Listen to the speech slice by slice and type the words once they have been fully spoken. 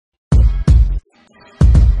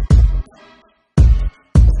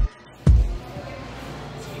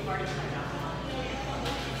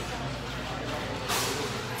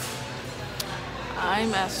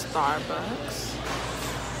at Starbucks.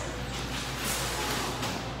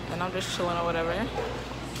 And I'm just chilling or whatever.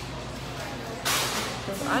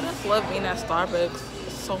 I just love being at Starbucks.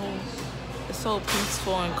 It's so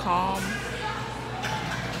peaceful and calm.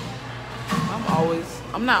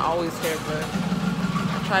 I'm not always here, but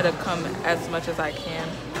I try to come as much as I can.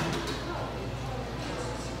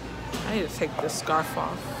 I need to take this scarf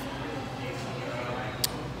off.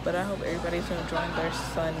 But I hope everybody's enjoying their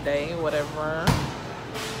Sunday, whatever.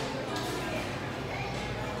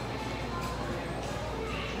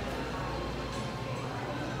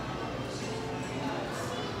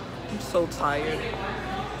 I'm so tired.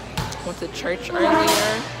 Went to church earlier,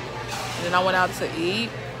 and then I went out to eat,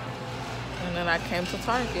 and then I came to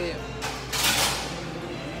Target.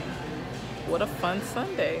 What a fun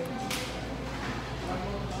Sunday.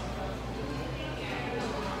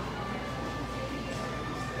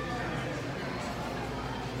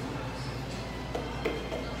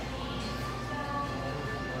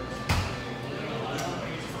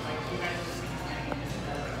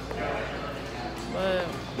 But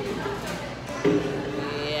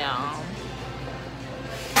yeah,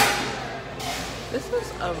 this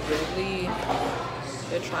is a really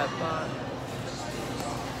good tripod.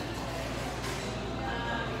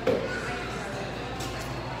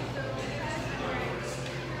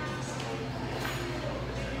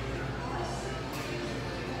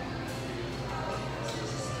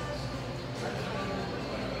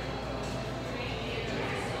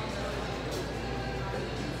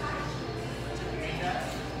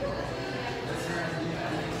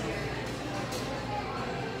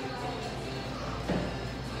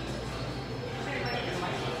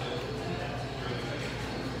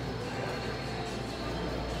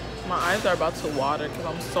 My eyes are about to water because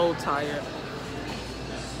I'm so tired.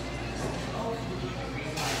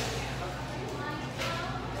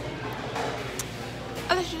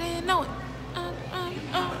 I thought you didn't know it.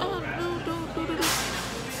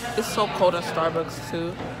 It's so cold in Starbucks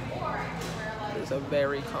too. It's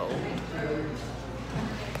very cold.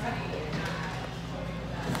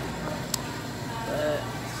 But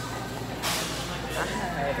I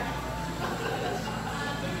had.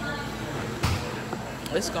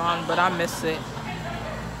 It's gone, but I miss it.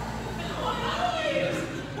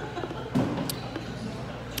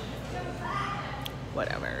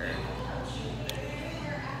 Whatever.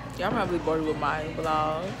 Y'all probably bored with my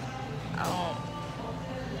vlog.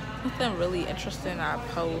 Nothing really interesting I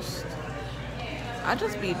post. I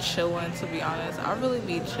just be chilling, to be honest. I really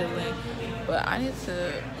be chilling, but I need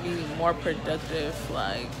to be more productive,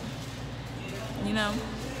 like, you know.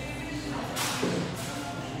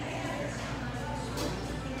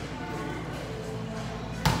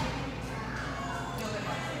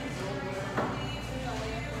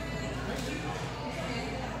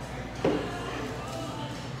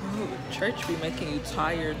 Church be making you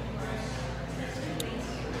tired.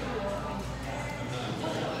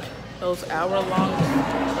 Those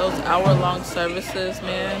hour-long services,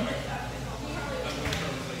 man,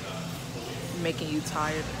 making you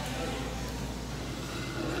tired.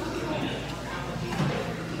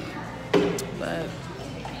 But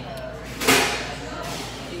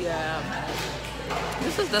yeah,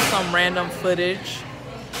 this is just some random footage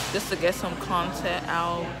just to get some content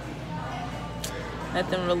out.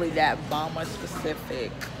 Nothing really that bomb or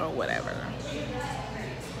specific or whatever.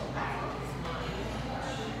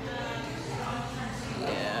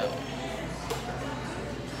 Yeah.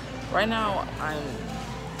 Right now, I'm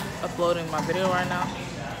uploading my video right now.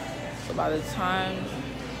 So by the time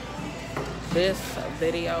this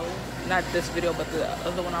video, not this video, but the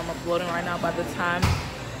other one I'm uploading right now, by the time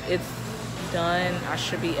it's done, I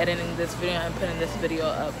should be editing this video and putting this video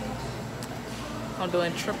up. I'm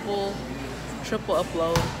doing triple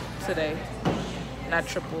upload today, not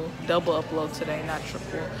triple, double upload today, not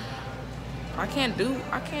triple. I can't do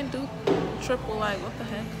triple, like, what the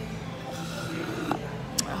heck.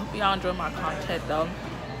 I hope y'all enjoy my content though.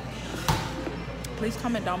 Please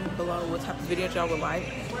comment down below what type of videos y'all would like.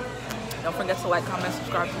 Don't forget to like, comment,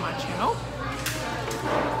 subscribe to my channel.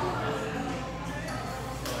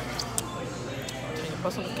 Turn your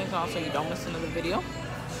post notifications on so you don't miss another video.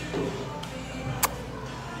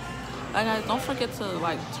 Like, guys, don't forget to,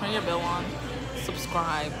 like, turn your bell on,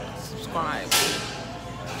 subscribe.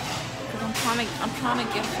 Because I'm trying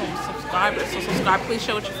to get some subscribers. So subscribe, please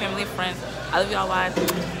share with your family and friends. I love y'all. Bye.